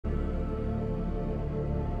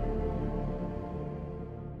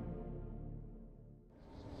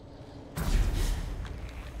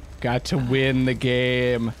Got to win the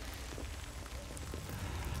game.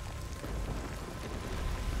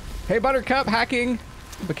 Hey, Buttercup, Hacking,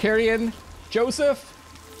 Bacarian, Joseph,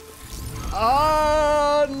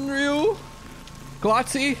 Unreal,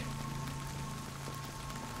 Glotzy.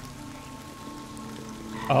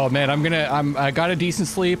 Oh man, I got a decent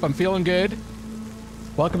sleep. I'm feeling good.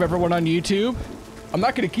 Welcome everyone on YouTube. I'm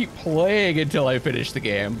not gonna keep playing until I finish the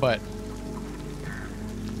game, but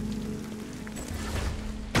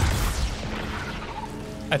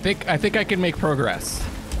I think I can make progress.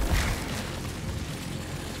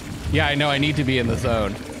 Yeah, I know I need to be in the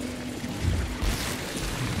zone.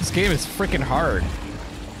 This game is freaking hard.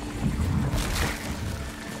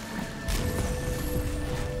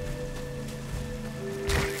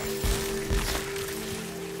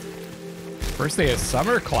 First day of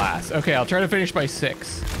summer class. Okay, I'll try to finish by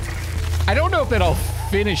 6. I don't know if that I'll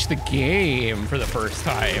finish the game for the first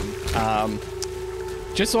time.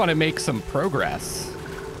 Just want to make some progress.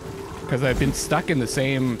 Because I've been stuck in the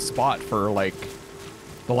same spot for like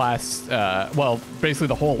the last, well, basically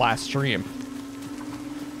the whole last stream.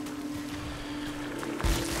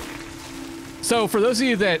 So for those of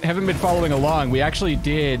you that haven't been following along, we actually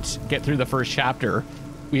did get through the first chapter.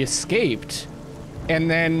 We escaped.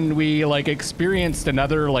 And then we like experienced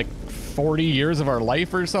another like 40 years of our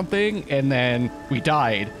life or something, and then we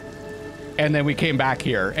died. And then we came back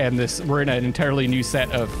here, and we're in an entirely new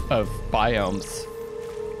set of biomes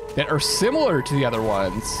that are similar to the other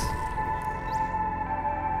ones.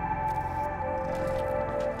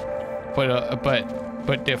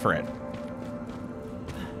 But different.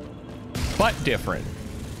 But different.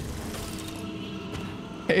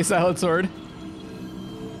 Hey, Silent Sword.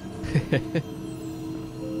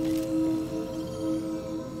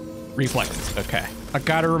 Reflexes, okay. I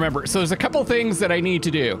gotta remember. So there's a couple things that I need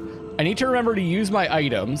to do. I need to remember to use my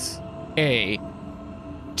items, A.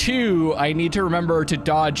 2, I need to remember to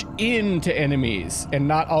dodge into enemies and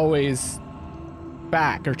not always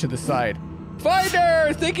back or to the side.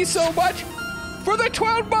 Finder, thank you so much for the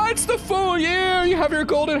 12 months, the full year. You have your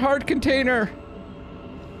golden heart container.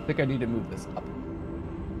 I think I need to move this up.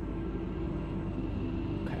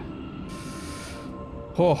 Okay.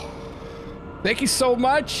 Oh, thank you so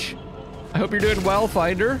much. I hope you're doing well,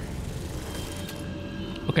 Finder.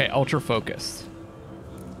 Okay, ultra focused.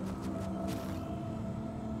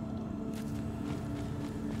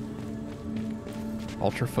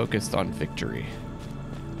 Ultra focused on victory.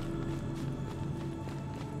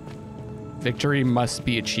 Victory must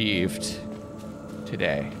be achieved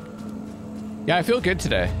today. Yeah, I feel good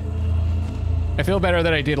today. I feel better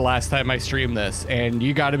than I did last time I streamed this, and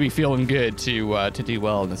you gotta be feeling good to do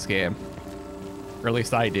well in this game. Or at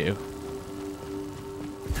least I do.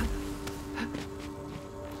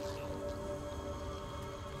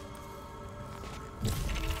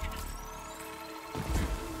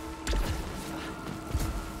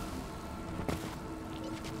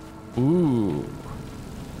 Ooh.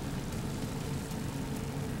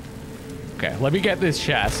 Okay, let me get this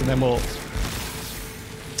chest and then we'll...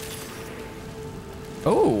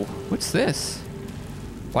 Oh, what's this?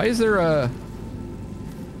 Why is there a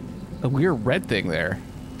weird red thing there?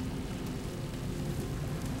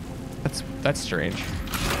 That's strange.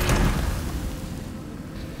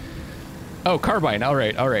 Oh, carbine. All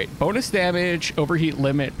right. Bonus damage, overheat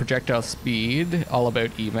limit, projectile speed, all about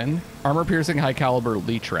even. Armor piercing, high caliber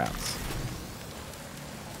leech rounds.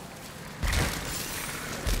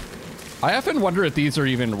 I often wonder if these are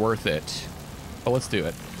even worth it. But let's do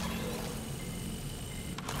it.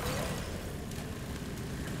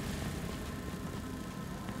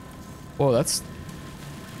 Whoa, that's...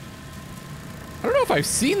 I don't know if I've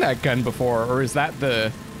seen that gun before, or is that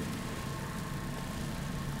the...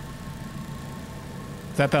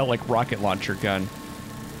 Is that like rocket launcher gun?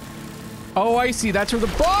 Oh, I see. That's where the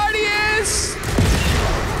body is!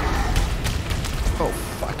 Oh,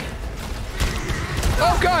 fuck.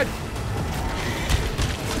 Oh, God!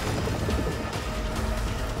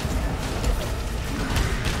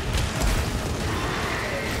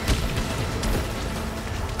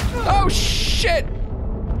 Oh, shit!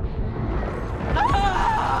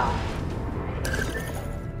 Ah!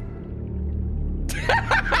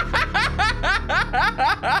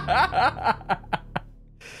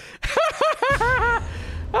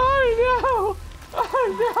 Oh, no! Oh,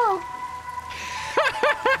 no!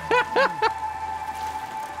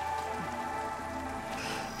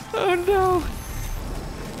 Oh, no!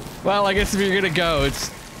 Well, I guess if you're gonna go,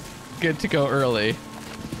 it's good to go early.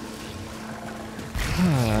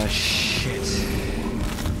 Ah, shit.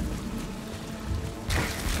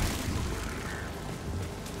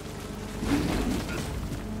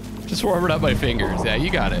 Just warming up my fingers. Yeah, you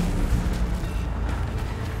got it.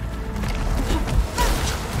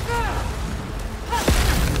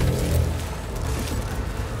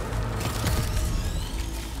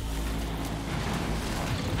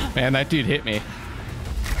 Man, that dude hit me.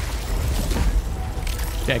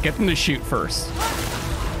 Yeah, get them to shoot first.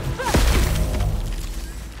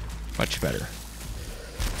 Much better.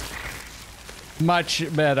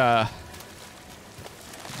 Much better.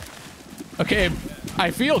 Okay, I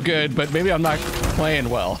feel good, but maybe I'm not playing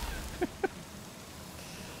well.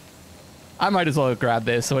 I might as well grab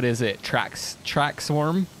this. What is it? Track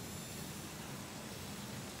swarm?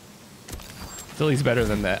 Still, he's better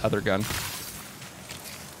than that other gun.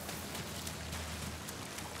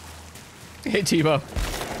 Hey, Tebow.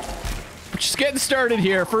 We're just getting started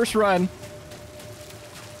here. First run.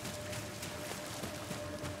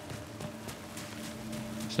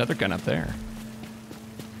 There's another gun up there.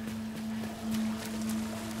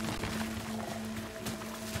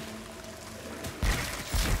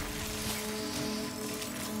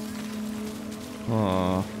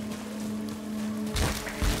 Oh.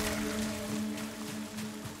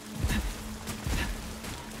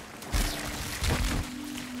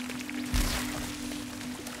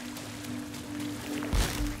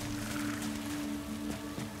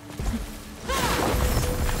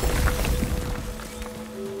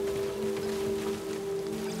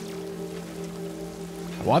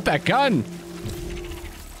 I want that gun.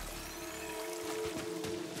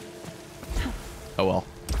 Oh well.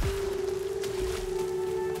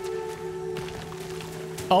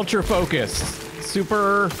 Ultra focus.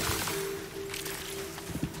 Super.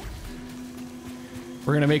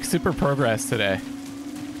 We're gonna make super progress today.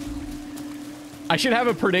 I should have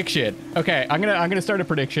a prediction. Okay, I'm gonna start a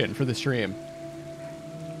prediction for the stream.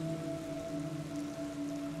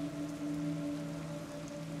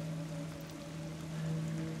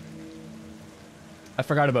 I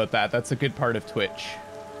forgot about that. That's a good part of Twitch.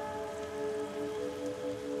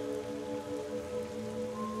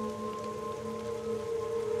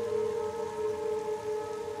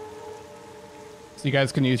 So you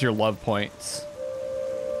guys can use your love points.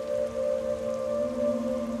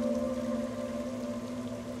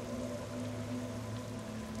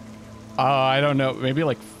 I don't know. Maybe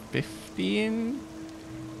like 15?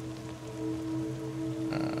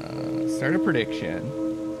 Start a prediction.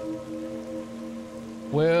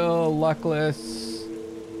 Will Luckless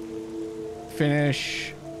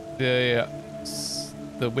finish the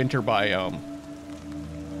winter biome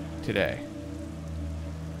today?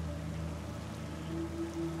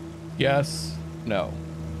 Yes. No.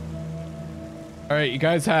 All right, you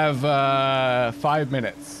guys have 5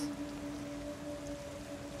 minutes.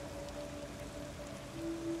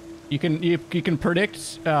 You can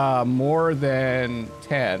predict more than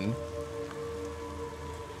 10.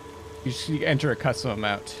 You should enter a custom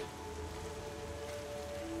amount.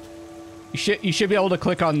 You should be able to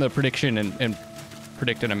click on the prediction and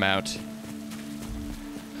predict an amount.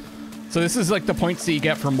 So this is like the points that you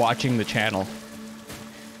get from watching the channel.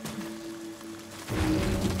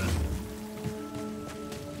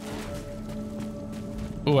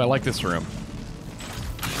 Ooh, I like this room.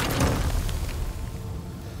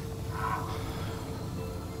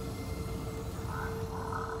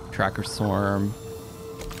 Tracker swarm.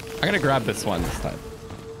 I'm gonna grab this one this time.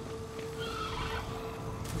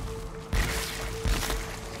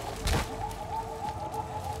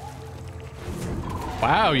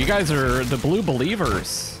 Wow, you guys are the blue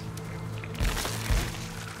believers.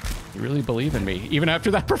 You really believe in me. Even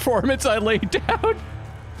after that performance I laid down.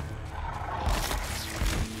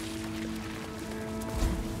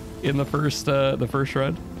 In the first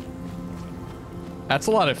run. That's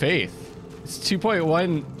a lot of faith. It's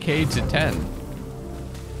 2.1k to 10.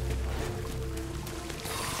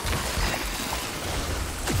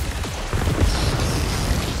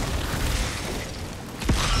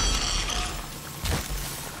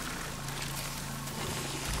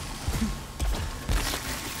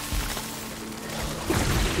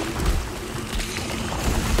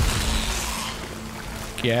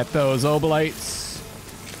 Get those obolites.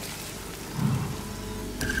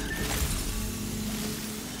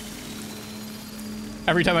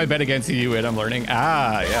 Every time I bet against you, you win. I'm learning.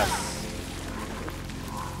 Ah, yes.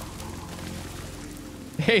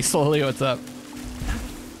 Hey, Slowly, what's up?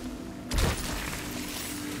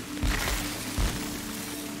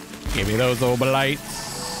 Give me those obolites.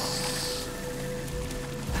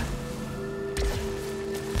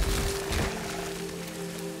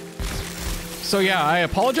 So yeah, I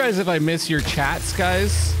apologize if I miss your chats,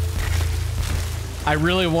 guys. I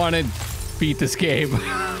really want to beat this game.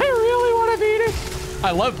 I really want to beat it.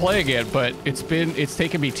 I love playing it, but it's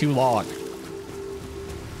taken me too long.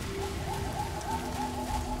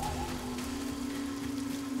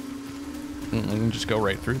 I can just go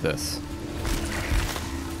right through this.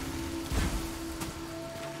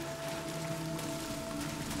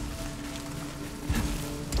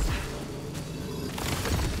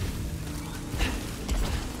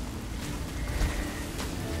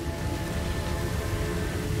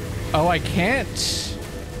 Oh, I can't,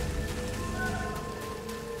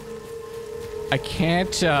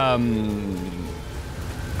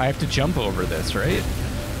 I have to jump over this, right?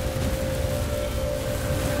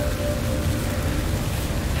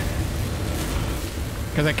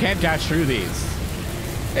 Because I can't dash through these.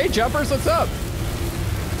 Hey, jumpers, what's up?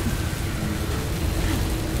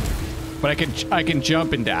 But I can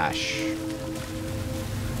jump and dash.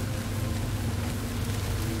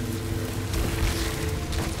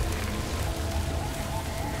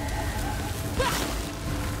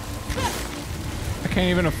 I can't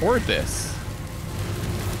even afford this.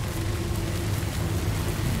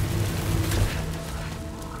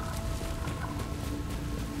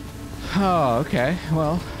 Oh, okay.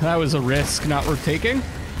 Well, that was a risk not worth taking.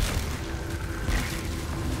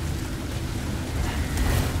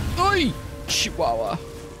 Oi! Chihuahua.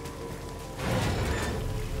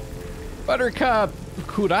 Buttercup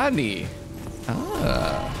Kurani.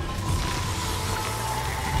 Ah.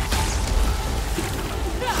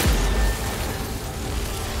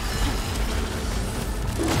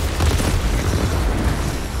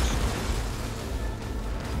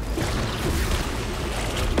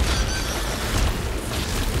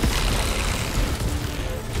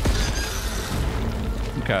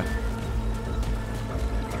 Okay.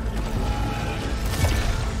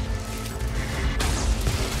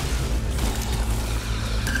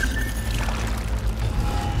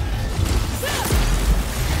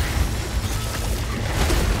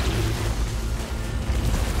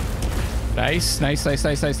 Nice, nice, nice,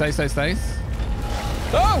 nice, nice, nice, nice, nice.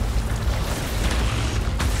 Oh!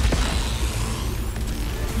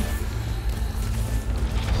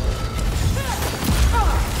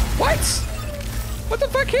 What? What the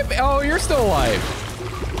fuck hit me? Oh, you're still alive.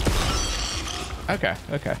 Okay,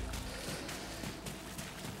 okay.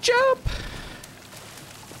 Jump!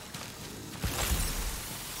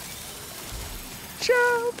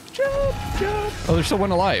 Jump, jump, jump. Oh, there's still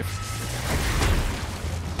one alive.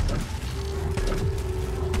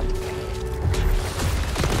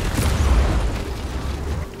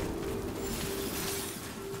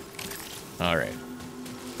 All right.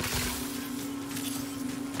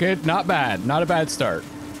 Good, not bad. Not a bad start.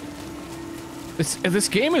 This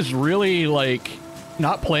game is really like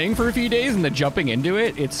not playing for a few days and then jumping into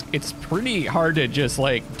it. It's pretty hard to just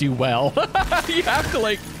like do well. You have to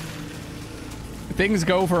like things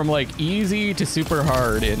go from like easy to super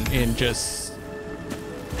hard in just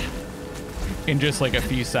like a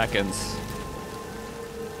few seconds.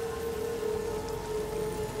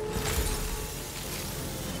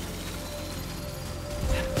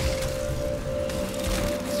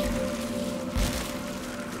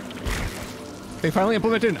 They finally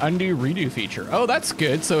implemented an undo redo feature. Oh, that's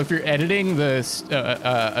good. So if you're editing this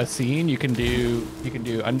a scene, you can do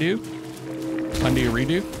undo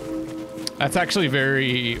redo. That's actually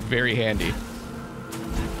very, very handy.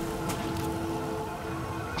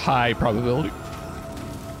 High probability.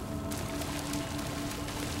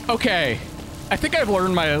 Okay, I think I've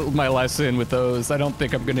learned my lesson with those. I don't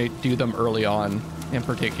think I'm gonna do them early on in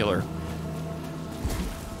particular.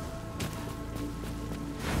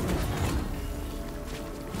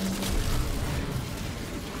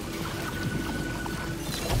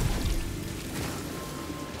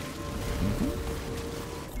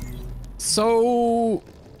 So,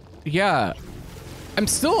 yeah,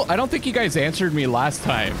 I don't think you guys answered me last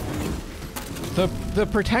time. The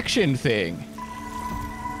protection thing.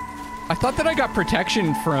 I thought that I got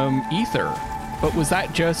protection from Ether, but was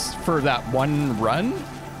that just for that one run?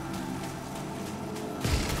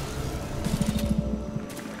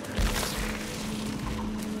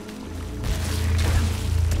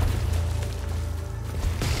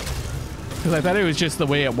 Because I thought it was just the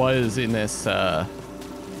way it was in this, at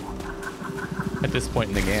this point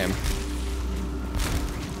in the game.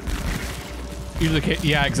 Usually,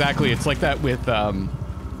 yeah, exactly. It's like that with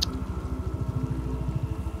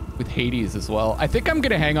Hades as well. I think I'm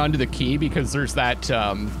gonna hang on to the key because there's that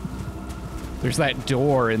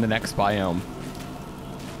door in the next biome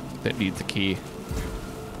that needs a key.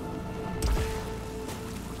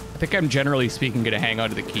 I think I'm generally speaking gonna hang on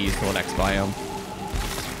to the keys till the next biome,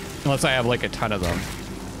 unless I have like a ton of them.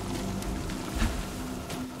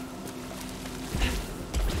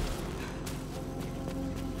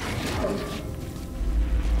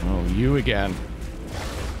 You again.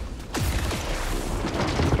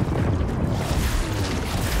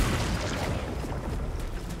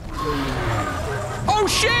 Oh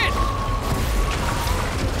shit!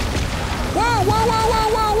 Whoa, whoa, whoa, whoa,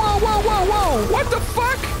 whoa, whoa, whoa, whoa, whoa! What the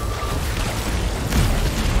fuck?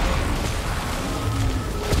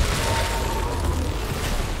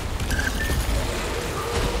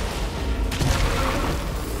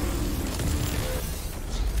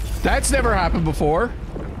 That's never happened before.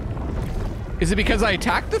 Is it because I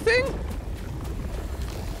attacked the thing?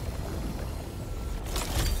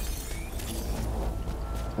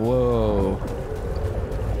 Whoa.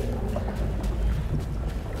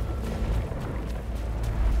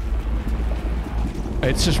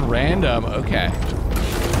 It's just random. Okay.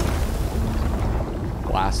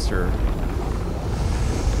 Blaster.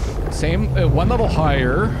 Same, one level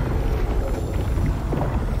higher.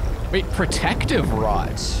 Wait, protective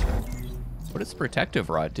rod. What does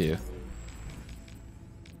protective rod do?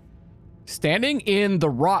 Standing in the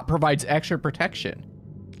rot provides extra protection.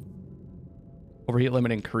 Overheat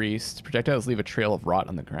limit increased. Projectiles leave a trail of rot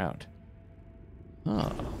on the ground. Huh.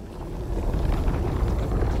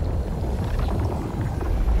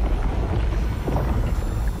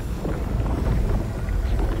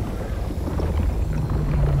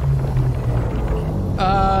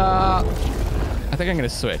 I think I'm gonna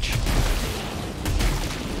switch.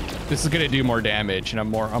 This is gonna do more damage, and I'm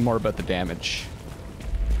more about the damage.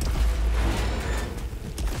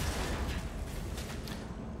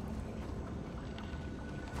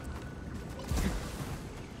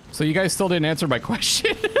 So you guys still didn't answer my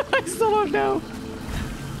question. I still don't know.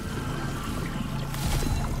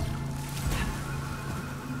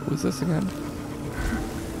 What was this again?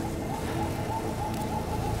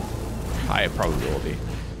 I probably will be.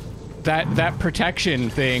 That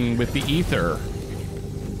protection thing with the ether.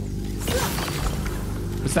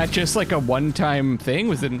 Was that just like a one-time thing?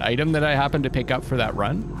 Was it an item that I happened to pick up for that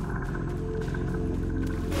run?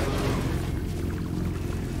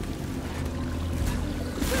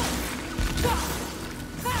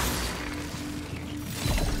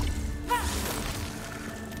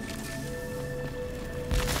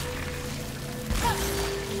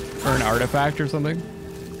 Or an artifact or something?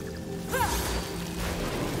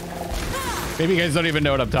 Maybe you guys don't even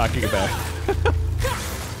know what I'm talking about.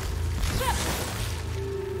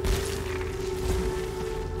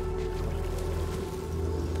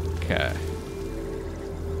 Okay.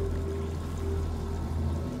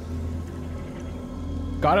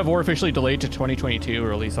 God of War officially delayed to 2022,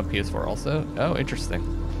 release on PS4 also. Oh, interesting.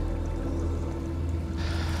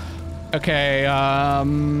 Okay,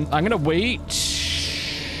 I'm gonna wait.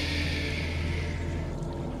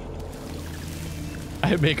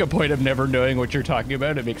 I make a point of never knowing what you're talking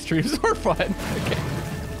about. It makes streams more fun. Okay.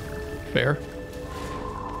 Fair.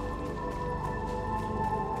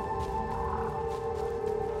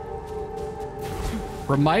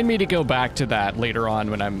 Remind me to go back to that later on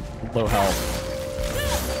when I'm low health.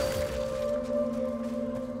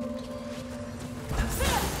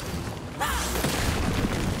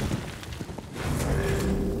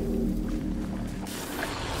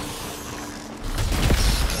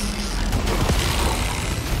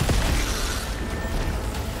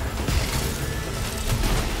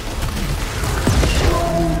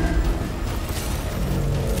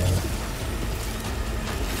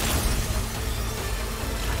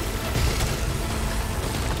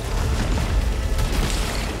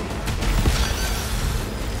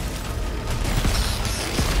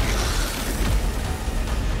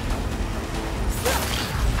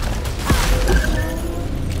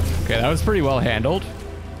 That was pretty well handled.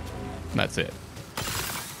 And that's it.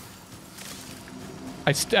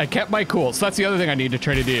 I kept my cool, so that's the other thing I need to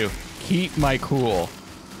try to do. Keep my cool.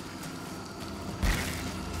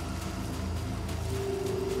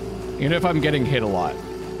 Even if I'm getting hit a lot.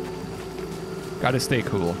 Gotta stay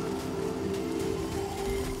cool.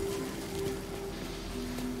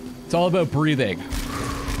 It's all about breathing.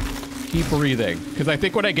 Keep breathing. Because I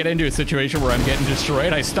think when I get into a situation where I'm getting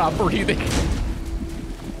destroyed, I stop breathing.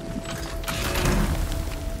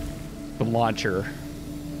 The launcher.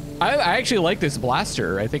 I actually like this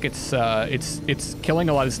blaster. I think it's killing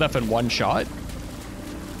a lot of stuff in one shot.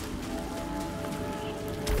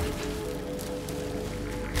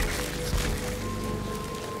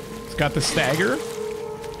 It's got the stagger.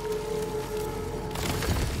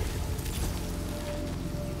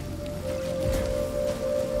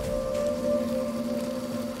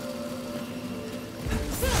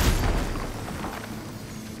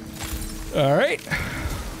 All right.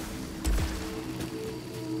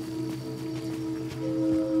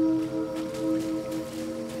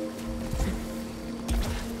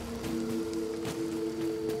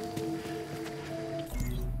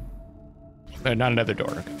 Not another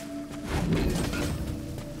door.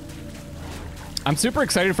 I'm super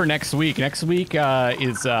excited for next week. Next week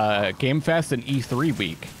is Game Fest and E3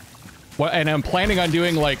 week. And I'm planning on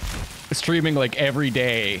doing like streaming like every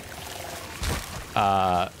day.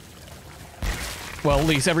 Well, at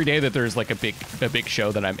least every day that there's like a big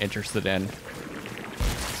show that I'm interested in.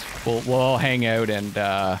 We'll all hang out and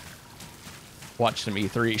watch some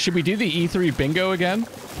E3. Should we do the E3 bingo again?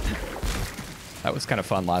 That was kind of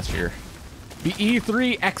fun last year. The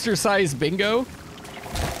E3 exercise bingo.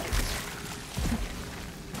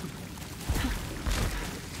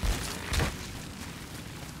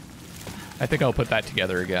 I think I'll put that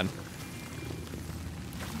together again.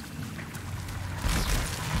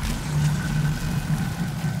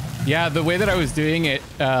 Yeah, the way that I was doing it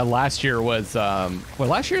last year was, well,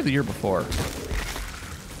 last year or the year before.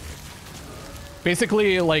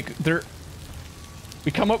 Basically, like,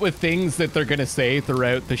 we come up with things that they're gonna say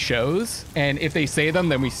throughout the shows, and if they say them,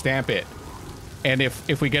 then we stamp it. And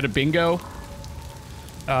if we get a bingo,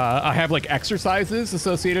 I have like exercises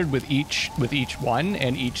associated with each one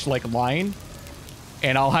and each like line,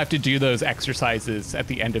 and I'll have to do those exercises at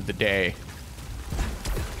the end of the day,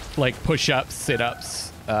 like push-ups,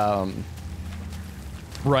 sit-ups,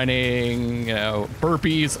 running, you know,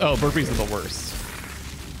 burpees. Oh, burpees are the worst.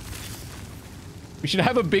 We should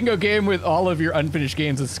have a bingo game with all of your unfinished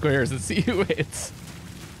games and squares and see who hits.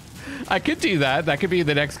 I could do that. That could be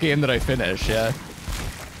the next game that I finish, yeah.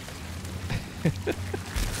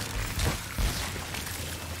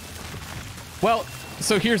 Well,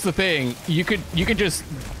 so here's the thing. You could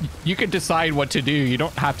decide what to do. You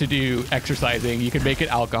don't have to do exercising. You can make it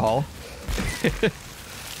alcohol.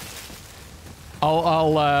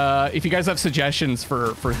 I'll if you guys have suggestions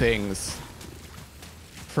for things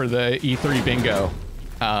for the E3 bingo,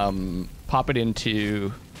 pop it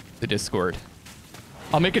into the Discord.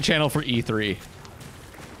 I'll make a channel for E3.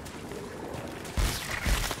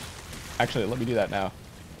 Actually, let me do that now.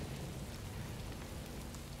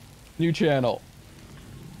 New channel.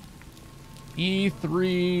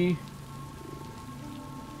 E3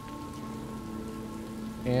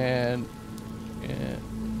 and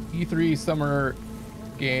E3 Summer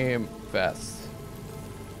Game Fest.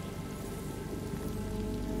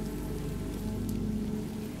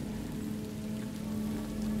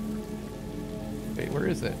 Wait, where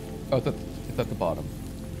is it? Oh, it's at the bottom.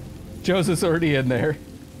 Joseph's already in there.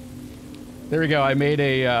 There we go. I made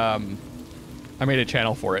a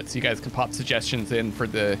channel for it, so you guys can pop suggestions in for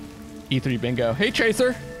the E3 bingo. Hey,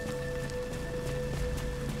 Chaser.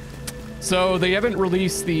 So they haven't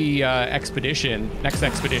released the next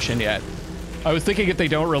expedition yet. I was thinking if they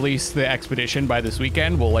don't release the expedition by this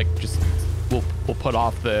weekend, we'll like we'll put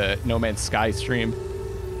off the No Man's Sky stream.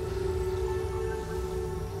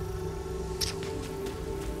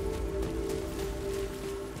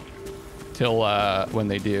 Till when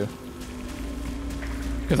they do.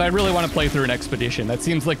 Because I really want to play through an expedition. That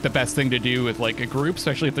seems like the best thing to do with like a group,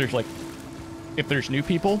 especially if there's new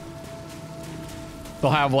people.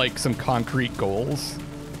 They'll have like some concrete goals.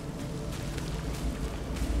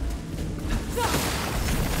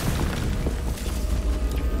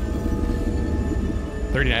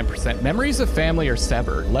 %. Memories of family are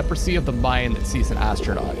severed. Leprosy of the mind that sees an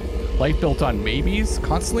astronaut. Life built on maybes,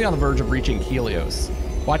 constantly on the verge of reaching Helios.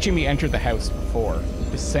 Watching me enter the house before.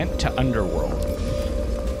 Descent to Underworld.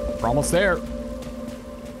 We're almost there.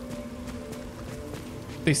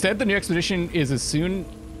 They said the new expedition is soon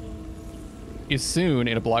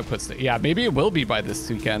in a blog post. Yeah, maybe it will be by this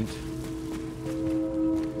weekend.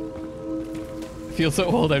 I feel so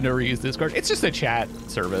old I've never used Discord. It's just a chat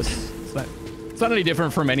service. It's not any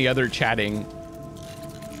different from any other chatting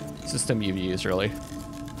system you've used, really.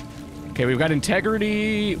 Okay, we've got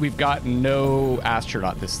integrity. We've got no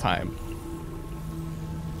astronaut this time.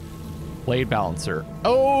 Blade balancer.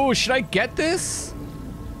 Oh, should I get this?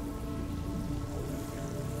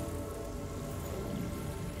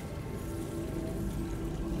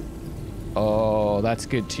 Oh, that's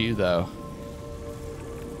good too, though.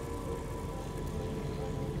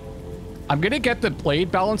 I'm gonna get the blade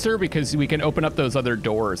balancer because we can open up those other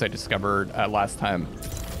doors I discovered last time.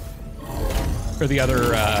 Or the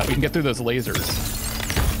other, we can get through those lasers.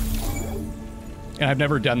 And I've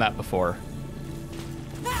never done that before.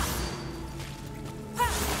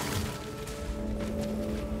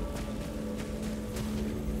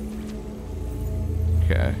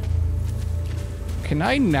 Okay. Can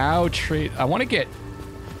I now trade? I want to get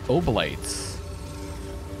obolites.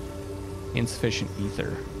 Insufficient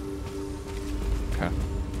ether. Okay.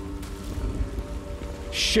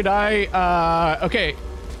 Should I, okay.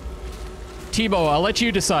 Tebow, I'll let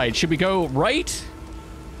you decide. Should we go right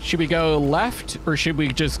Should we go left or should we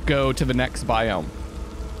just go to the next biome?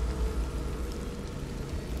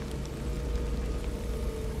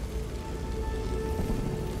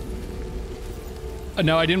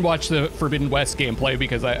 No, I didn't watch the Forbidden West gameplay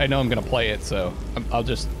because I know I'm gonna play it, so I'll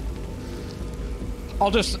just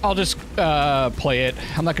play it.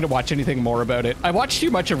 I'm not gonna watch anything more about it. I watched too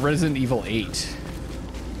much of Resident Evil 8.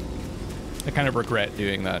 I kind of regret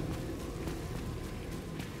doing that.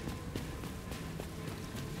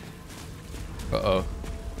 Uh-oh.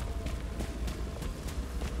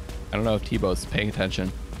 I don't know if T-Bow's paying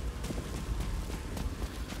attention.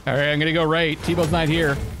 All right, I'm gonna go right. T-Bow's not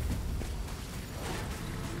here.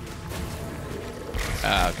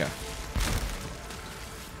 Ah, okay.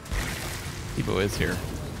 T-Bow is here.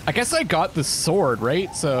 I guess I got the sword,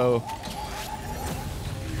 right? So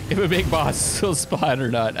if a big boss will spawn or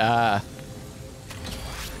not. Ah.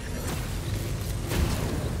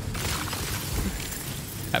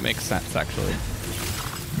 That makes sense, actually.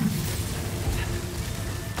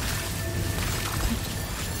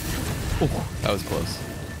 Oh, that was close.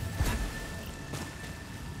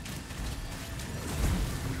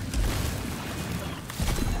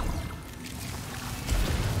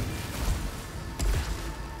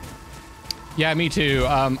 Yeah, me too.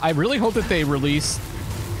 I really hope that they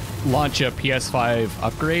launch a PS5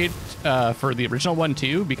 upgrade for the original one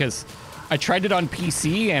too, because I tried it on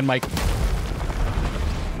PC and I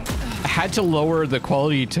had to lower the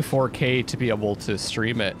quality to 4K to be able to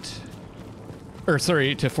stream it. Or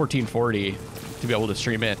sorry, to 1440 to be able to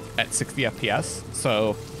stream it at 60 FPS.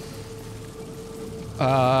 So no,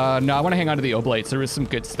 I want to hang on to the Oblates. There was some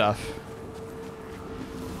good stuff.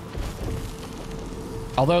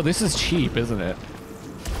 Although this is cheap, isn't it?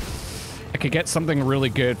 I could get something really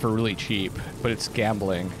good for really cheap, but it's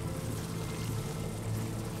gambling.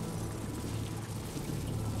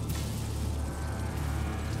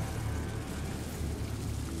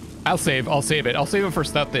 I'll save it. I'll save it for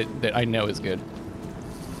stuff that I know is good.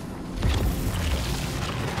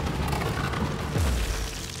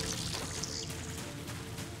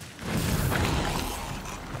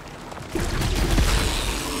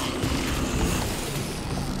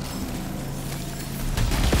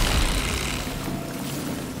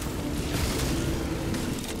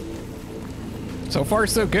 So far,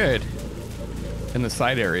 so good in the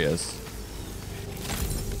side areas.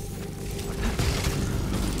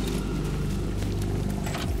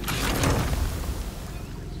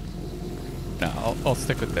 No, I'll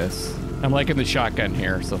stick with this. I'm liking the shotgun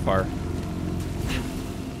here so far.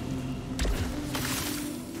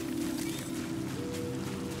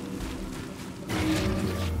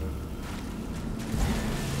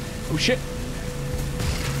 Oh shit.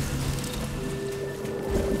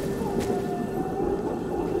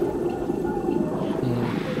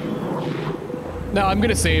 No, I'm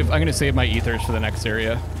gonna save my ethers for the next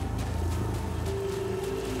area.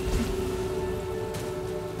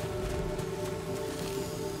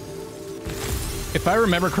 If I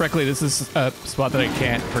remember correctly, this is a spot that I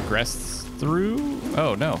can't progress through.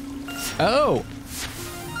 Oh no. Oh,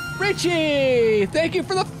 Richie! Thank you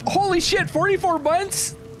for the holy shit, 44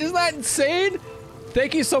 months. Isn't that insane?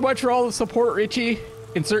 Thank you so much for all the support, Richie.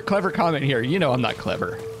 Insert clever comment here. You know I'm not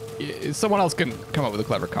clever. Someone else can come up with a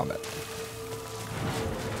clever comment.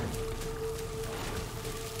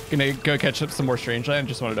 Gonna go catch up some more Strangeland.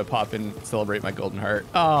 Just wanted to pop in and celebrate my golden heart.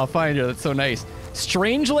 Oh, Finder, that's so nice.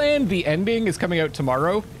 Strangeland, the ending is coming out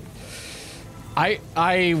tomorrow. I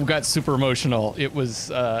got super emotional. It was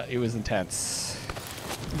intense.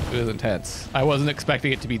 It was intense. I wasn't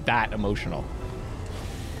expecting it to be that emotional.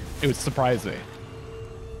 It would surprise me.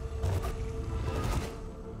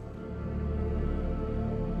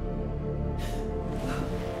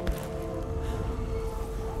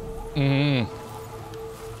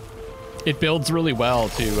 It builds really well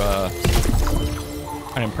to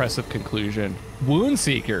an impressive conclusion. Wound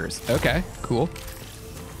Seekers. Okay, cool.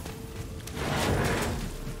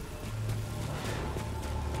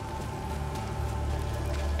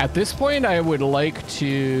 At this point, I would like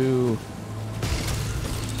to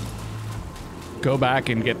go back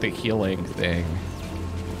and get the healing thing.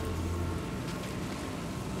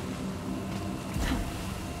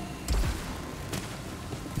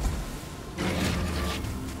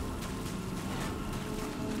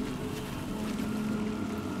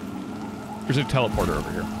 There's a teleporter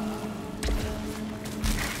over here.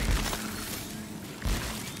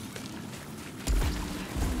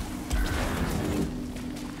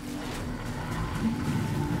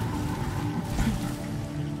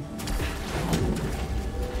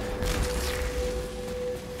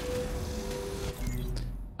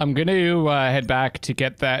 I'm gonna head back to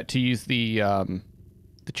get that, to use the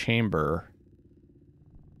the chamber.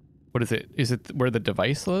 What is it? Is it where the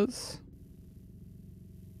device was?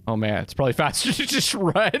 Oh man, it's probably faster to just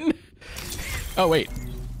run. Oh wait.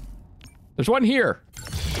 There's one here.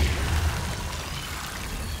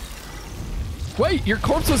 Wait, your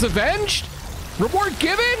corpse was avenged? Reward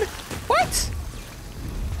given? What?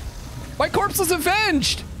 My corpse was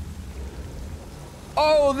avenged!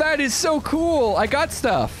 Oh, that is so cool. I got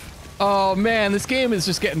stuff. Oh man, this game is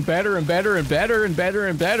just getting better and better and better and better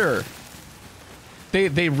and better.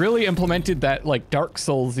 They really implemented that like Dark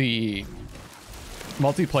Souls-y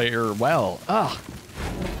multiplayer well. Ah,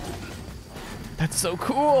 that's so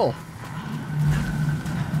cool.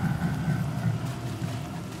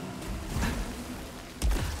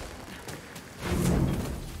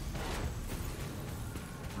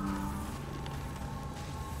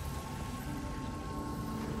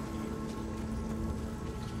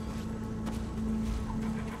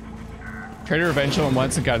 Tried to revenge someone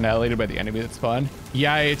once and got annihilated by the enemy that spawned.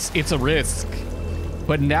 Yeah, it's a risk.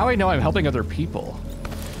 But now I know I'm helping other people.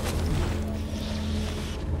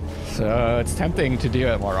 So it's tempting to do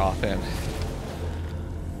it more often.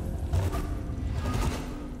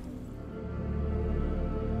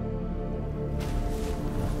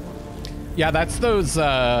 Yeah, that's those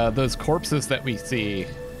corpses that we see.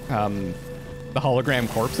 The hologram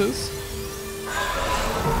corpses.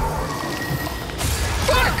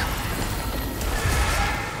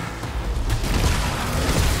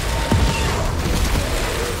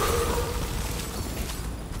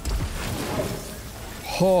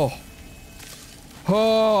 Oh.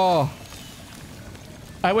 Oh.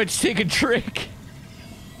 I went to take a drink.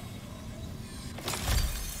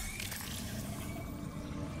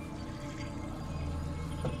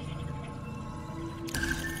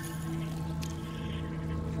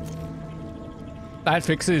 That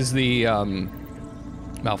fixes the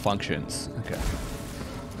malfunctions. Okay.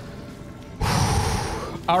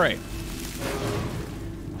 All right.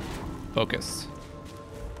 Focus.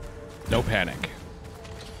 No panic.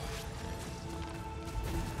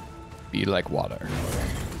 Be like water.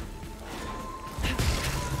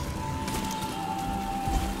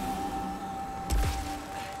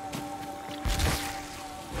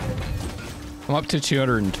 I'm up to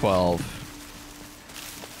 212.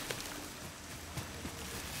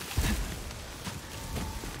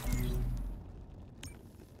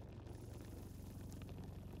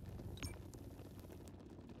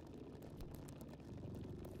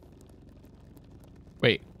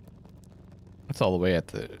 Wait. That's all the way at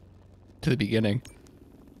the to the beginning.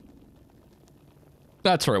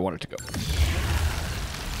 That's where I wanted to go.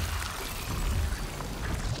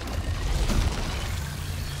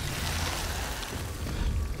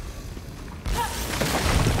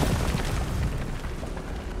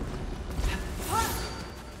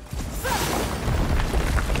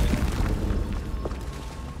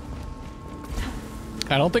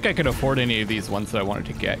 I don't think I could afford any of these ones that I wanted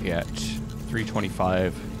to get yet.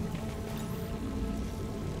 325.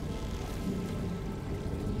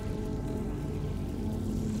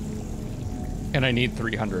 And I need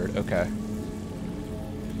 300, okay.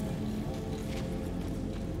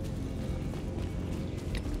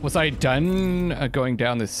 Was I done going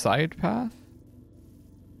down this side path?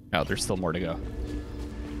 No, there's still more to go.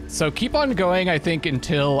 So keep on going, I think,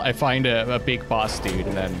 until I find a big boss dude,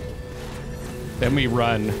 and then we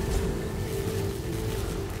run.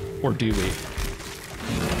 Or do we?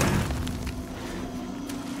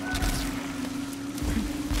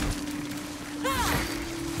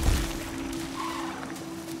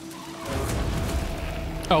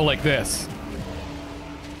 Oh, like this.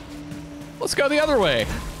 Let's go the other way.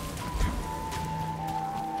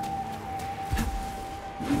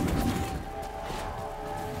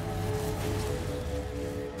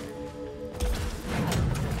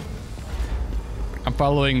 I'm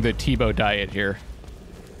following the Tebow diet here.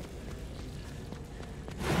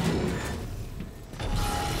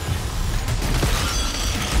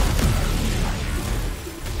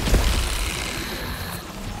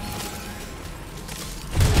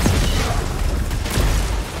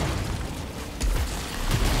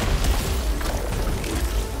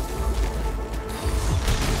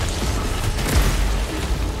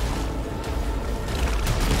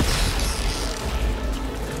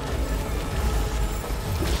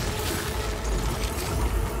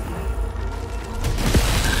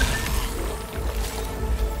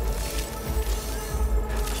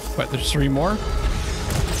 There's 3 more.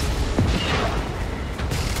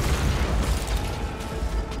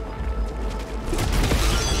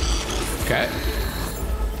 Okay.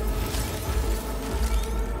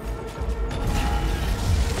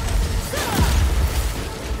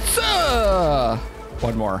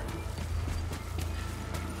 One more.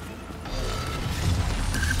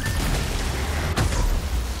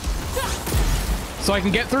 So I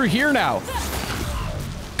can get through here now.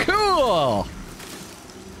 Cool.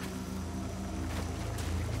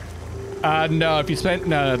 No, if you spent,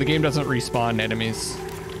 no, the game doesn't respawn enemies.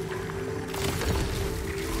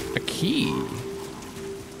 A key.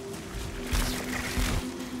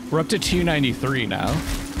 We're up to 293 now.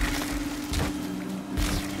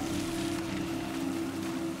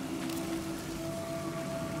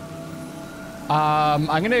 I'm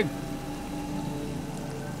gonna,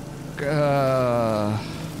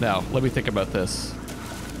 no, let me think about this.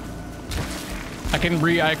 I can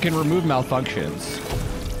remove malfunctions.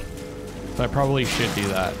 So I probably should do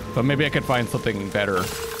that, but maybe I could find something better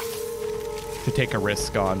to take a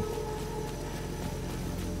risk on.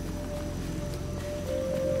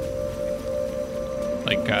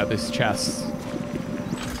 Like this chest.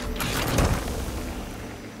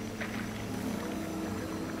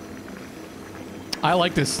 I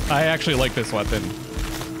like this. I actually like this weapon.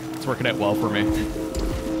 It's working out well for me.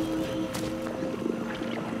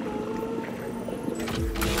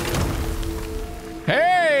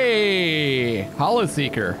 Hey! Hollow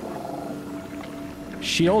Seeker.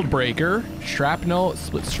 Shield Breaker. Shrapnel.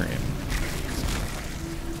 Splitstream.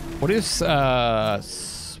 What is,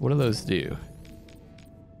 what do those do?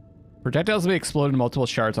 Projectiles may explode in multiple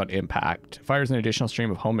shards on impact. Fires an additional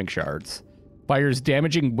stream of homing shards. Fires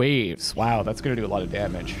damaging waves. Wow, that's gonna do a lot of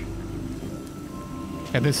damage.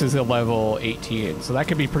 And this is a level 18, so that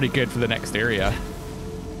could be pretty good for the next area.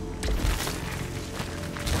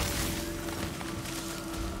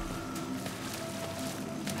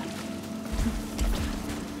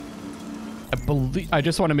 I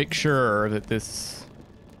just want to make sure that this,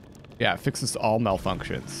 yeah, fixes all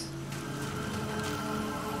malfunctions.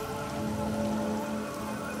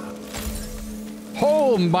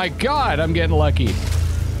 Oh my God, I'm getting lucky.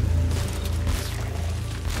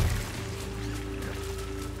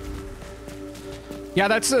 Yeah,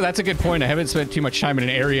 that's a good point. I haven't spent too much time in an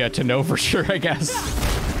area to know for sure, I guess.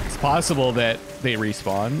 It's possible that they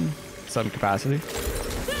respawn some capacity.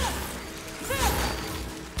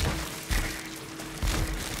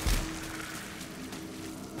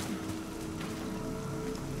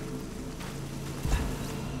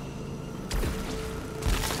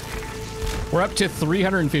 We're up to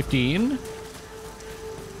 315.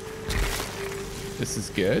 This is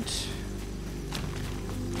good.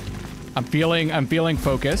 I'm feeling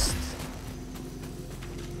focused.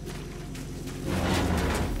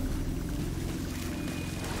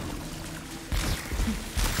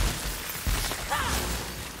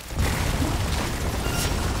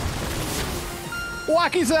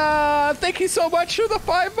 Wakiza, thank you so much for the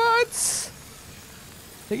 5 months.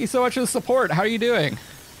 Thank you so much for the support. How are you doing?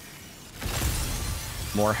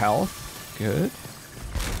 More health, good.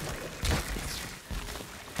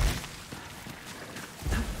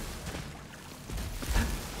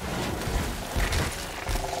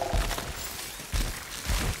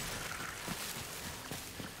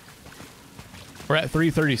 We're at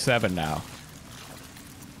 337 now.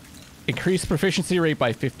 Increase proficiency rate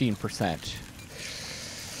by 15%.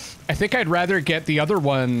 I think I'd rather get the other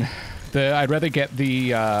one. I'd rather get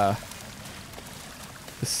the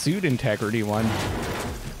suit integrity one.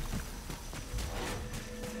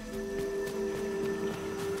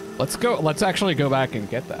 Let's go. Let's actually go back and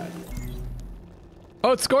get that.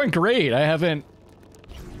 Oh, it's going great. I haven't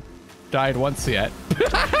died once yet.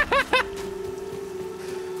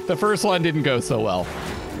 The first one didn't go so well.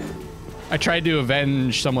 I tried to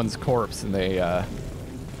avenge someone's corpse and their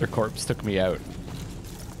corpse took me out.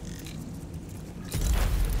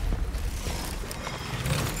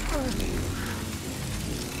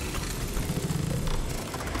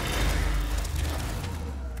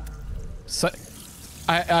 So,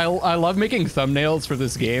 I love making thumbnails for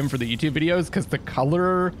this game for the YouTube videos because the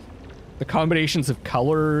combinations of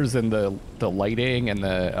colors and the lighting and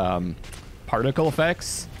the particle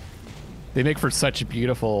effects, they make for such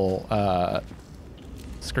beautiful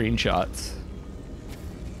screenshots.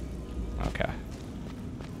 Okay.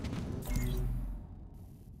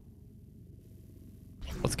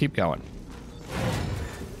 Let's keep going.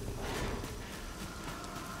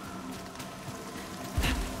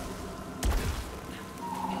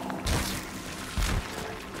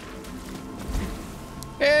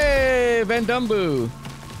 Hey, Van Dumbu.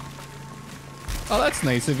 Oh, that's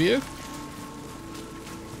nice of you.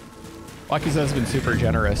 Lucky's has been super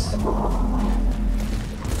generous.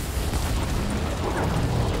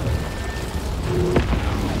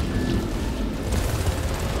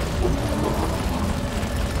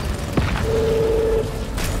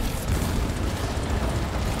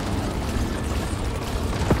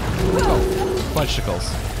 fudgesicles.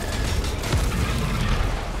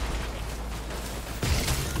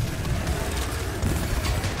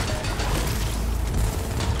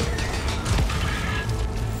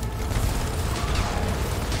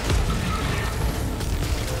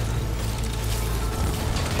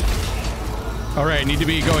 All right, I need to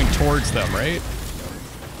be going towards them, right?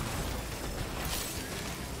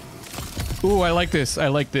 Ooh, I like this. I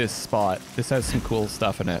like this spot. This has some cool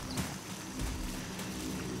stuff in it.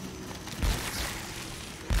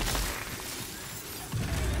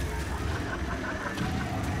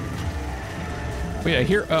 Wait, I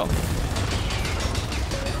hear... Oh.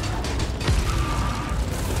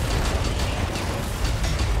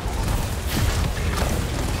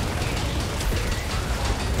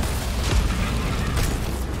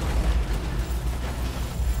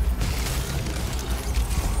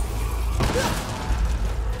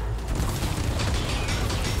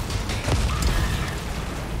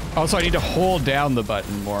 Also, I need to hold down the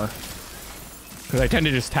button more. Because I tend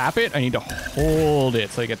to just tap it. I need to hold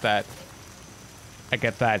it so I get that...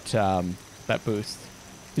 that boost.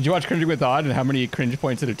 Did you watch Cringing with Odd, and how many cringe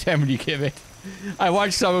points out of 10 would you give it? I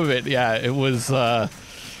watched some of it. Yeah, it was,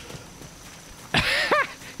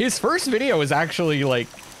 his first video was actually, like,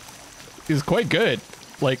 it was quite good.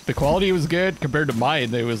 Like, the quality was good compared to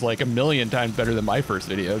mine. It was, like, 1,000,000 times better than my first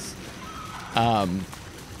videos.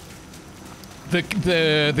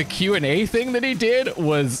 The Q&A thing that he did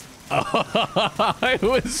was, it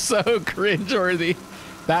was so cringeworthy.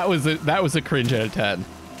 That was a cringe out of 10,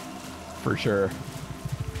 for sure.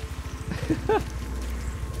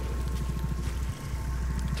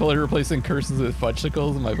 Totally replacing curses with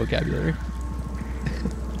fudgesicles in my vocabulary.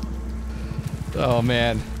 Oh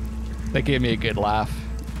man, that gave me a good laugh.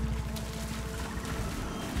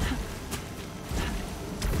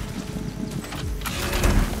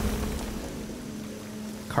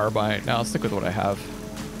 Carbine. Now I'll stick with what I have.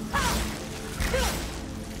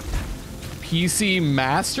 PC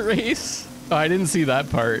Master Race? Oh, I didn't see that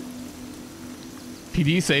part. Did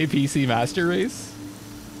he say PC Master Race?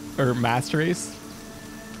 Or Master Race?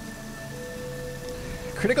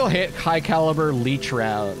 Critical hit, high caliber leech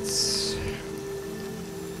rounds.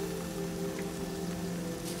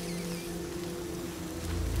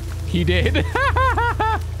 He did.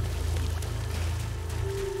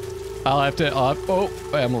 Oh,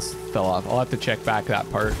 I almost fell off. I'll have to check back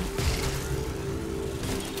that part.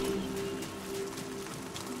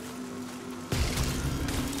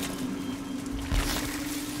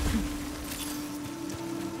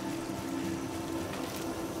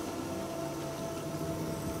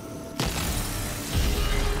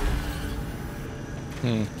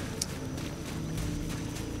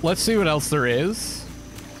 Let's see what else there is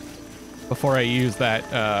before I use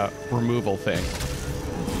that removal thing.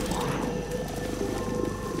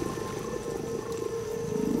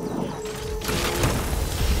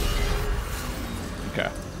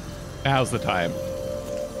 Okay, now's the time.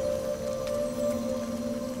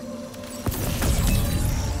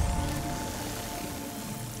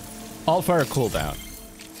 Alt fire cooldown.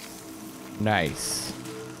 Nice.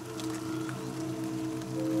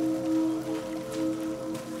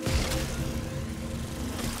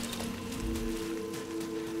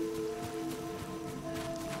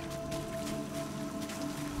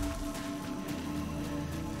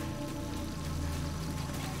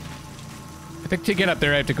 I think to get up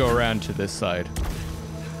there, I have to go around to this side.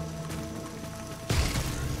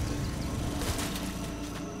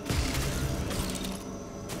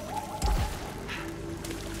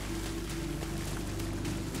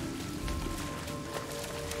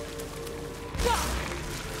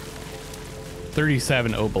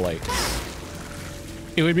 $37 obolites.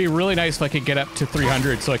 It would be really nice if I could get up to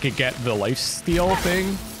 300 so I could get the lifesteal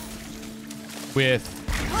thing with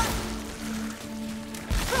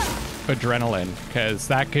adrenaline, because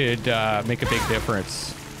that could make a big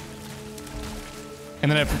difference.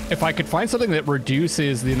 And then if I could find something that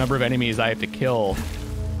reduces the number of enemies I have to kill.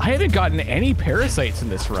 I haven't gotten any parasites in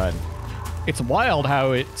this run. It's wild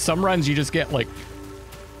how some runs you just get like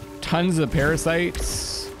tons of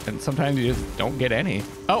parasites and sometimes you just don't get any.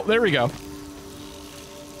 Oh, there we go.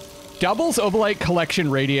 Doubles obolite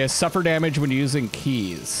collection radius, suffer damage when using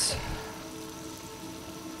keys.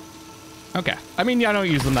 Okay. I mean, yeah, I don't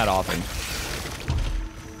use them that often.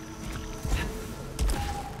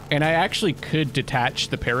 And I actually could detach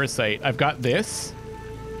the parasite. I've got this.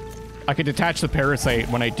 I could detach the parasite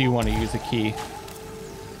when I do want to use a key.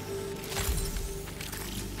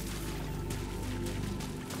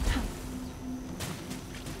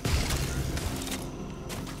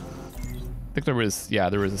 I think there was, yeah,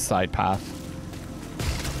 there was a side path.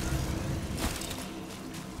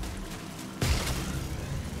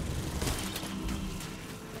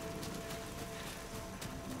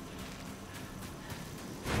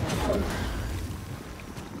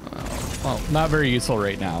 Not very useful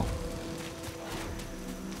right now.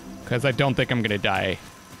 Because I don't think I'm gonna die.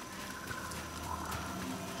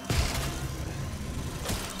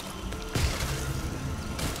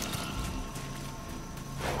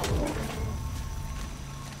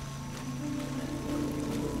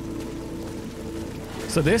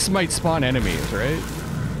 So this might spawn enemies, right?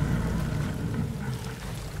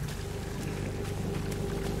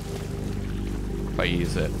 If I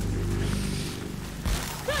use it.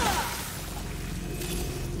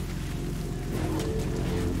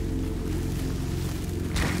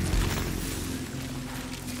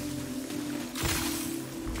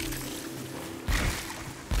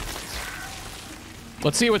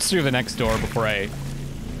 Let's see what's through the next door before I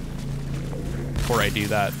do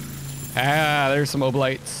that. Ah, there's some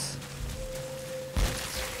obolites.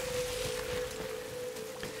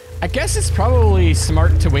 I guess it's probably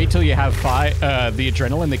smart to wait till you have the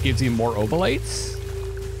adrenaline that gives you more obolites.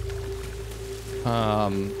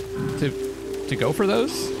 To go for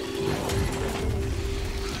those.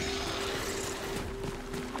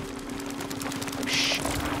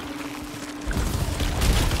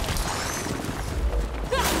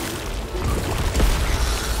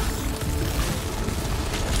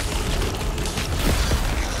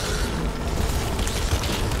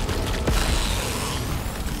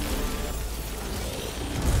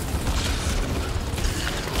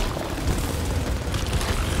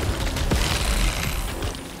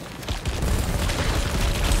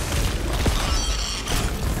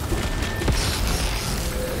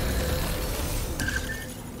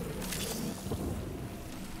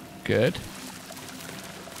 Good.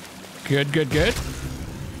 Good, good, good.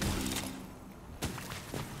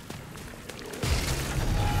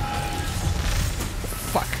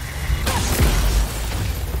 Fuck.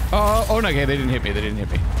 Oh, no, okay, they didn't hit me, they didn't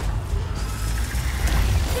hit me.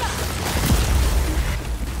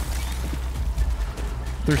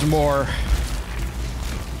 There's more.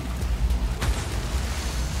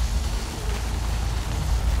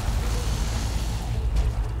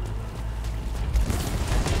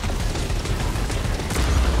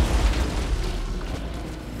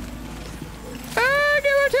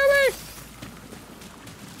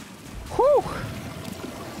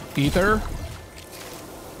 Ether.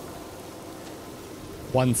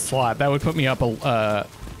 One slot. That would put me up a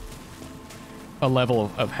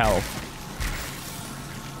level of health.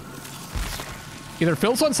 Either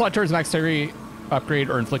fills one slot towards max target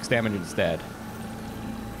upgrade or inflicts damage instead.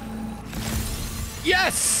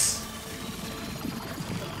 Yes!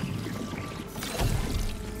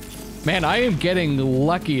 Man, I am getting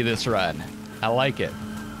lucky this run. I like it.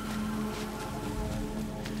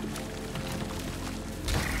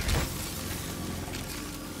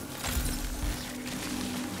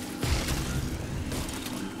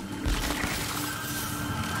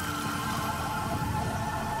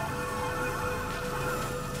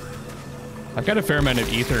 I've got a fair amount of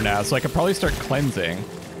ether now, so I could probably start cleansing.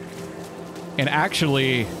 And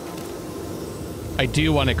actually, I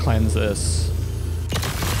do want to cleanse this.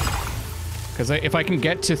 Because if I can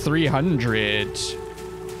get to 300,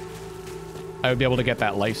 I would be able to get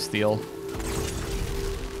that lifesteal.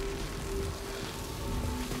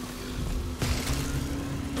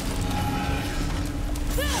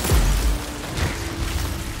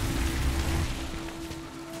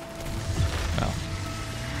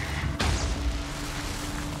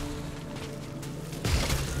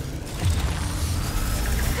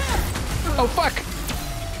 Oh, fuck!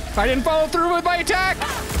 I didn't follow through with my attack!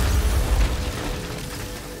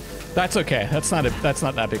 That's okay. That's not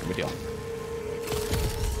that big of a deal.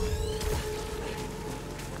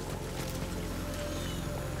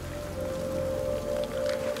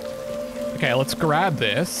 Okay, let's grab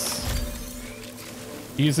this.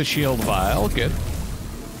 Use the shield vial. Good.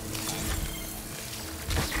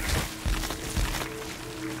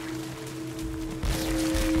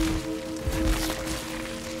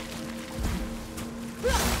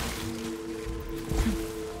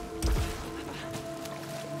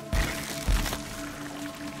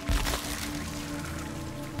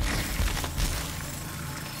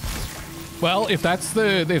 Well, if that's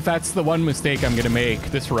the one mistake I'm gonna make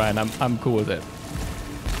this run, I'm cool with it.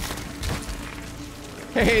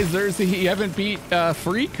 Hey, Zersy, you haven't beat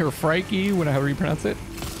Freak or Frikey, however you pronounce it.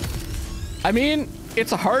 I mean,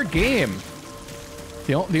 it's a hard game.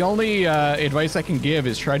 The only advice I can give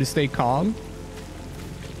is try to stay calm.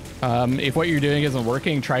 If what you're doing isn't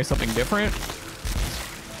working, try something different.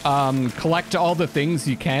 Collect all the things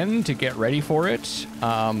you can to get ready for it.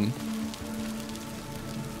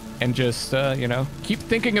 And just, you know, keep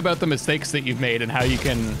thinking about the mistakes that you've made and how you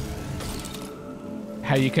can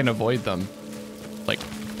avoid them. Like,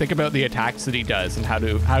 think about the attacks that he does and how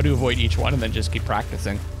to avoid each one, and then just keep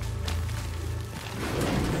practicing.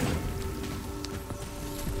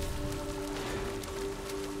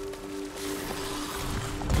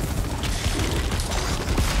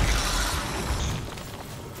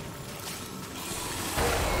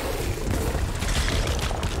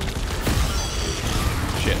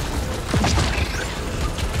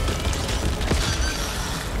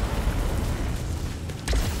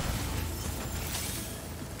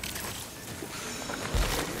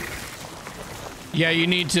 Yeah, you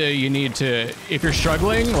need to, if you're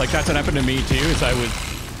struggling, like that's what happened to me too, is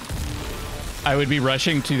I would be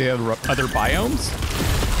rushing to the other biomes.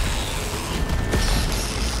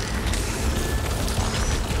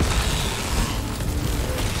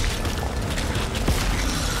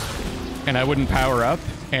 And I wouldn't power up,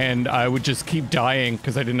 and I would just keep dying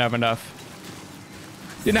because I didn't have enough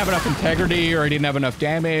integrity, or I didn't have enough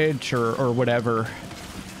damage, or whatever.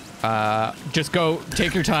 Just go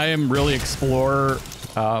take your time, really explore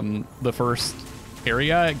the first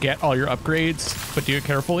area, get all your upgrades, but do it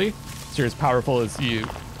carefully so you're as powerful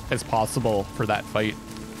as possible for that fight.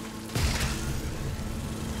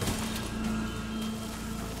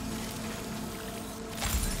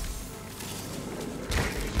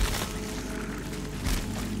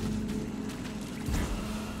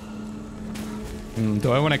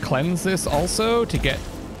 Do I want to cleanse this also to get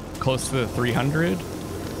close to the 300?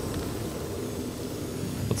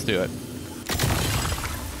 Let's do it.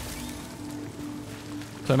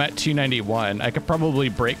 So I'm at 291. I could probably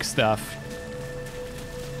break stuff.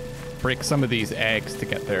 Break some of these eggs to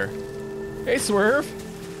get there. Hey, Swerve!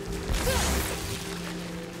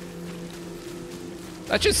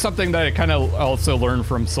 That's just something that I kind of also learned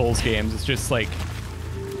from Souls games. It's just like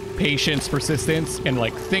patience, persistence, and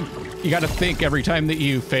like you gotta think every time that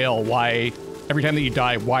you fail, every time that you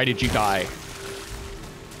die, why did you die?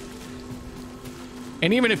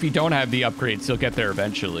 And even if you don't have the upgrades, you'll get there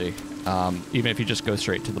eventually. Even if you just go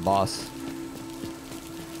straight to the boss.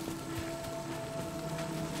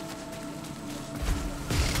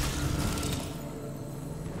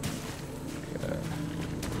 Okay.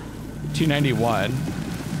 291.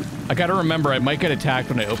 I gotta remember, I might get attacked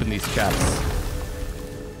when I open these chests.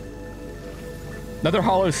 Another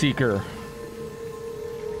Hollow Seeker.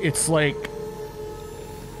 It's like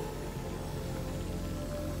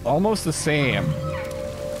almost the same.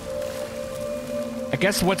 I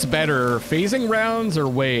guess what's better, phasing rounds or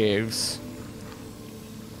waves?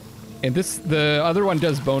 And the other one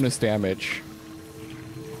does bonus damage.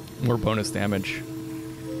 More bonus damage.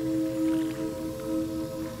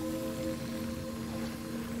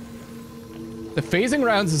 The phasing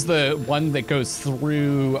rounds is the one that goes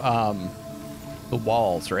through the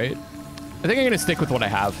walls, right? I think I'm gonna stick with what I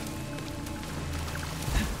have.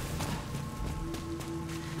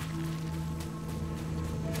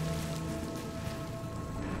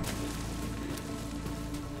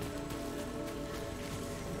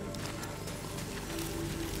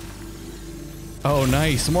 Oh,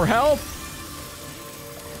 nice. More health.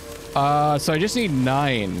 So I just need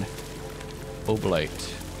 9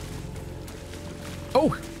 Oblite.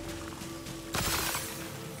 Oh.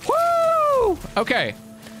 Woo! Okay.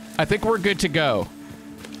 I think we're good to go.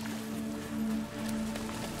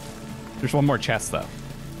 There's one more chest, though.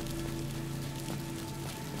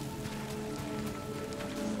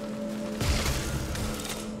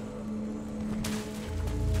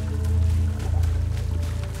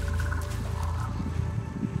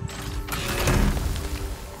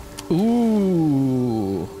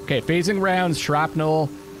 Ooh. Okay, phasing rounds, shrapnel.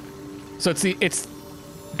 So it's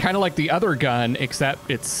kind of like the other gun, except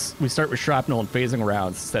we start with shrapnel and phasing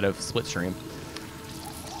rounds instead of split stream.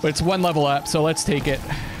 But it's 1 level up, so let's take it.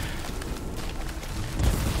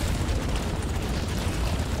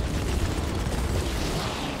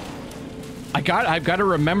 I've got to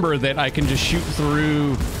remember that I can just shoot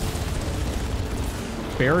through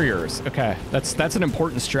barriers. Okay, that's an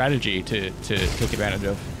important strategy to take advantage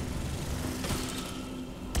of.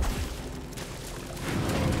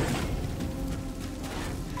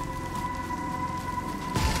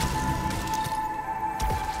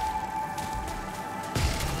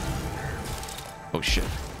 Oh shit.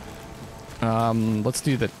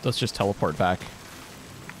 Let's just teleport back.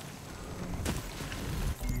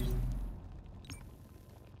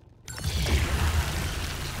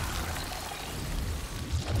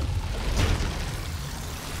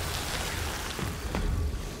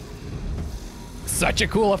 Such a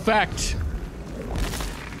cool effect.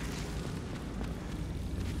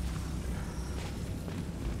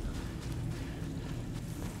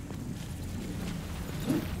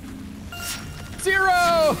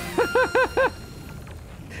 Zero!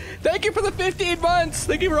 Thank you for the 15 months.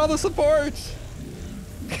 Thank you for all the support.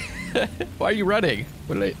 Why are you running?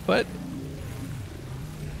 What?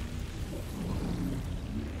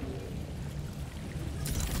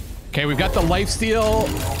 Okay, we've got the lifesteal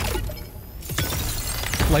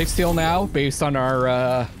now based on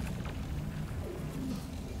our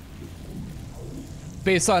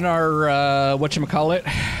whatchamacallit,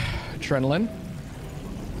 adrenaline.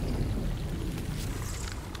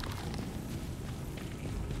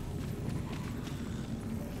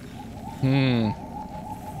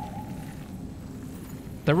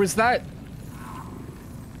 There was that.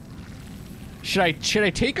 Should I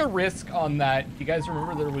take a risk on that? You guys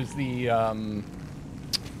remember there was the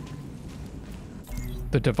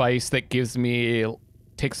device that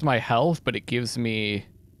takes my health, but it gives me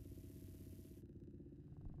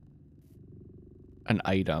an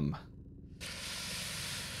item.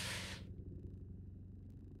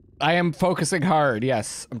 I am focusing hard.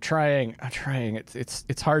 Yes, I'm trying.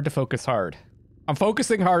 It's hard to focus hard. I'm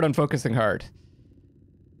focusing hard on focusing hard.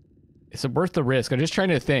 Is it worth the risk? I'm just trying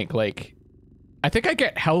to think. Like, I think I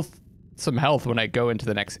get some health when I go into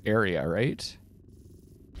the next area, right?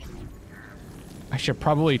 I should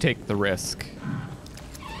probably take the risk.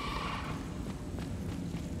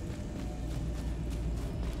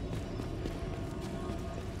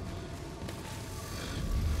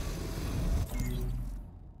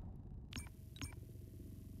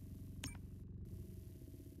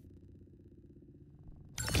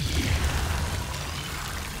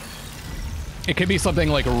 It could be something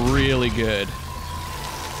like really good.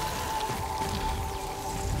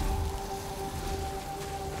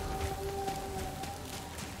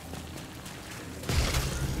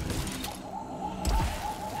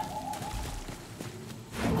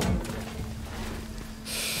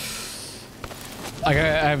 I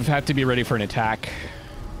have to be ready for an attack.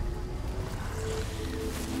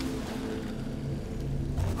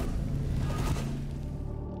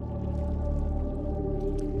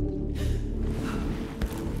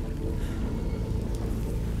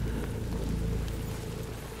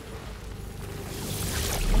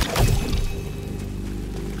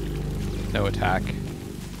 No attack.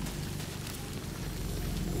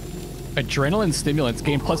 Adrenaline stimulants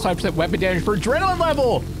gain plus 5% weapon damage per adrenaline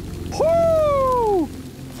level. Woo!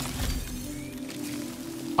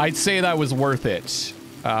 I'd say that was worth it.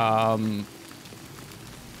 Let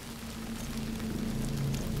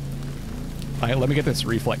me get this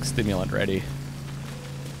reflex stimulant ready.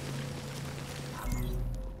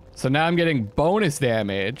 So now I'm getting bonus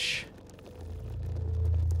damage.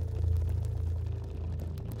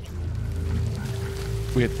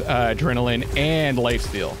 With adrenaline and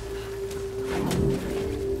lifesteal.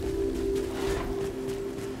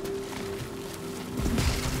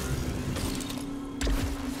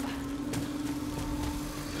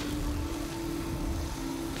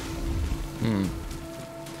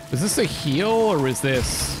 Is this a heal or was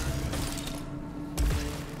this?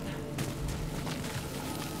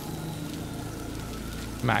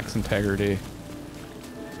 Max integrity.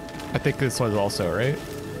 I think this was also, right?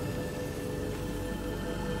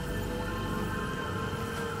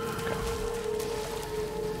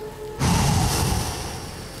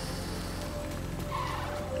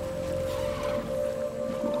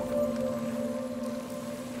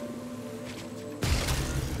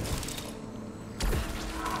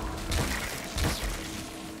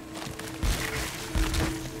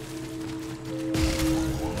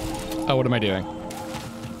 Oh, what am I doing?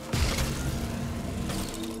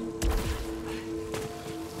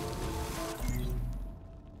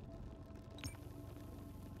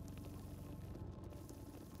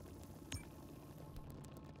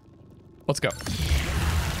 Let's go.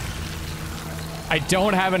 I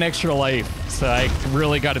don't have an extra life, so I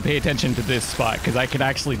really got to pay attention to this spot because I could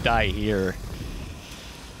actually die here.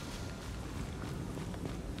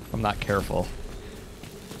 I'm not careful.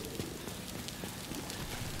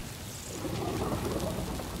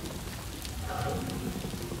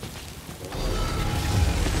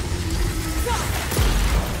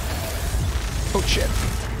 Oh shit.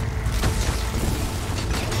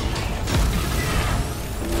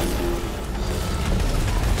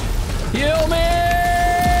 Heal me!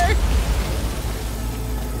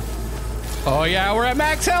 Oh yeah, we're at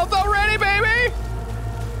max health already, baby!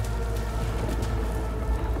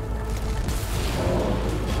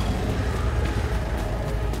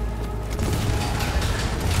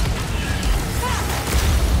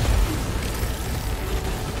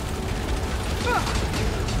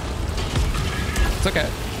 It's okay.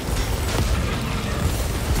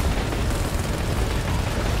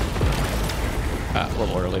 A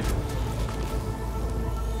little early.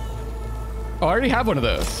 Oh, I already have one of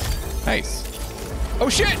those. Nice. Oh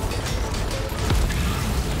shit!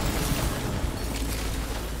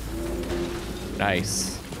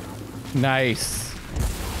 Nice. Nice.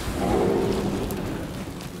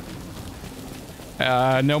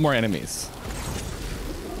 No more enemies.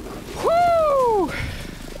 Woo!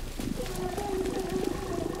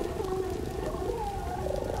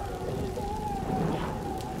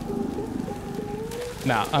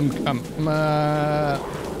 Nah,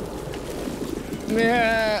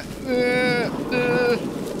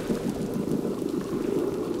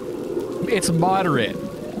 it's moderate.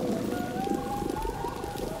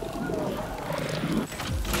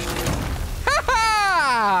 Ha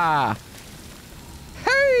ha!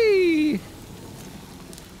 Hey!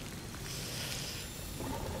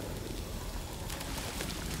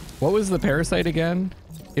 What was the parasite again?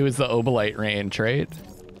 It was the obelite range, right?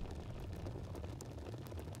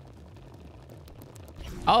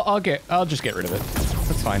 I'll just get rid of it.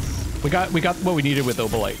 That's fine. We got what we needed with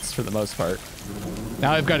obelites for the most part.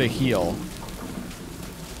 Now I've got to heal.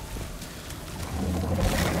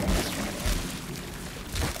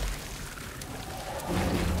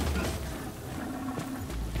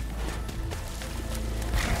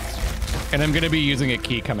 And I'm gonna be using a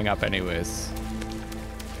key coming up anyways.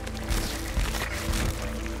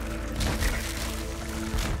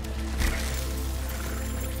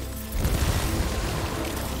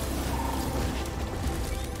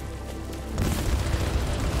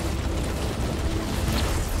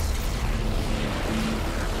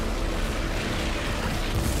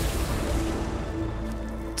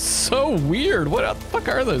 So weird. What the fuck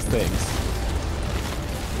are those things?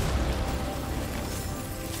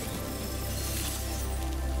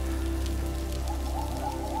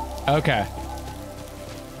 Okay.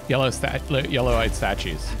 Yellow-eyed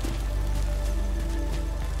statues.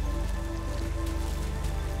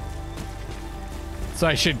 So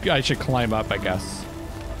I should climb up, I guess.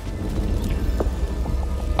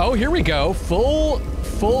 Oh, here we go. Full.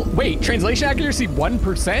 Wait, translation accuracy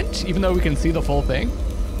 1%, even though we can see the full thing.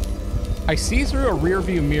 I see through a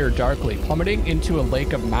rearview mirror darkly, plummeting into a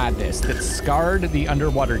lake of madness that scarred the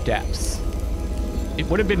underwater depths. It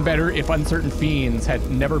would have been better if uncertain fiends had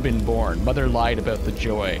never been born. Mother lied about the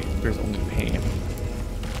joy. There's only pain.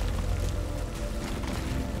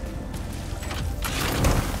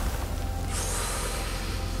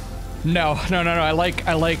 No. I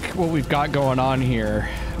like what we've got going on here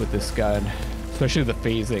with this gun, especially the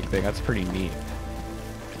phasing thing. That's pretty neat.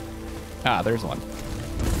 Ah, there's one.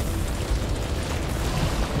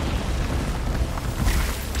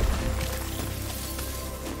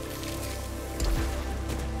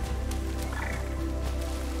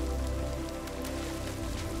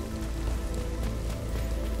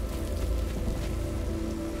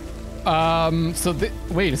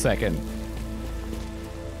 Wait a second.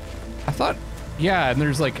 I thought, yeah, and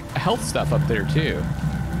there's like health stuff up there too.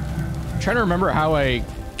 I'm trying to remember how I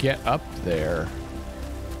get up there.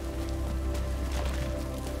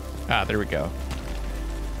 Ah, there we go.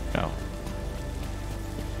 No.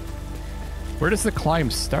 Where does the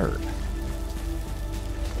climb start?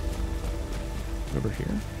 Over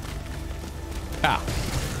here? Ah.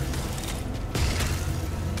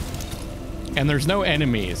 And there's no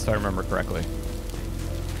enemies, if I remember correctly.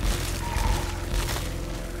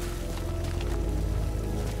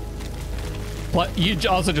 But you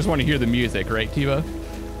also just want to hear the music, right, Tivo?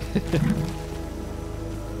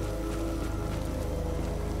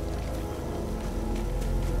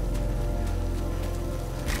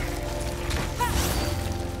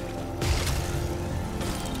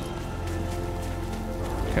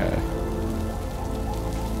 Okay.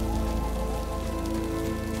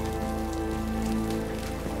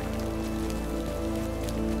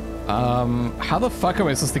 How the fuck am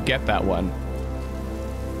I supposed to get that one?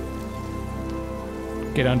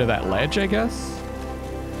 Get onto that ledge, I guess?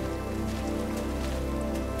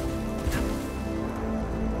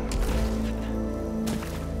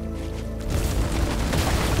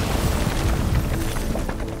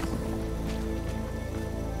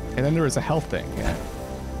 And then there was a health thing, yeah.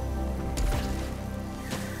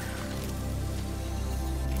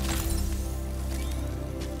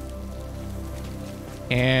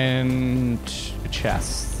 And a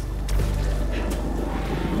chest.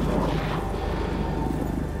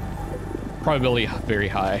 Probability very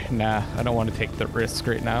high. Nah, I don't want to take the risk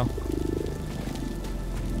right now.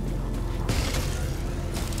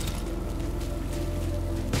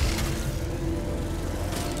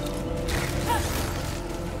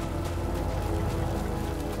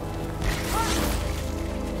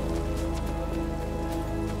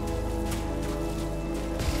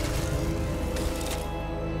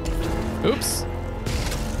 Oops.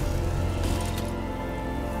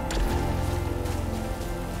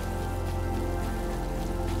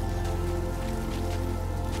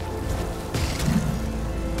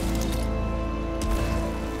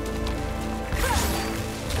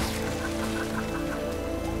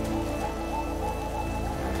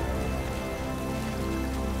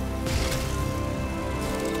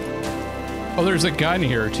 Oh, there's a gun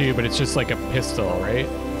here too, but it's just like a pistol, right?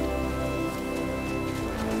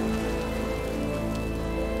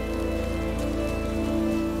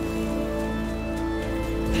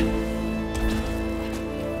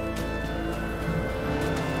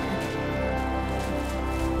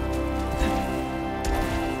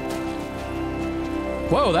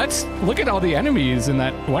 Whoa, look at all the enemies in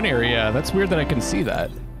that one area. That's weird that I can see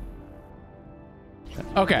that.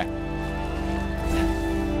 Okay.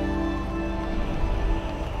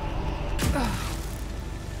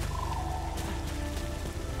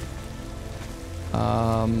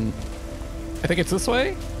 I think it's this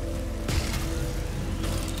way.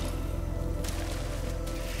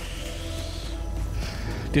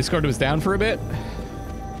 Discord was down for a bit.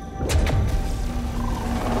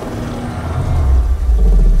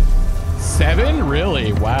 Seven?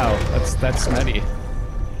 Really? Wow, that's nutty.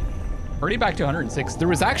 Already back to 106. There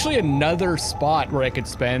was actually another spot where I could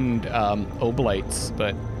spend oblates,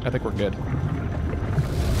 but I think we're good.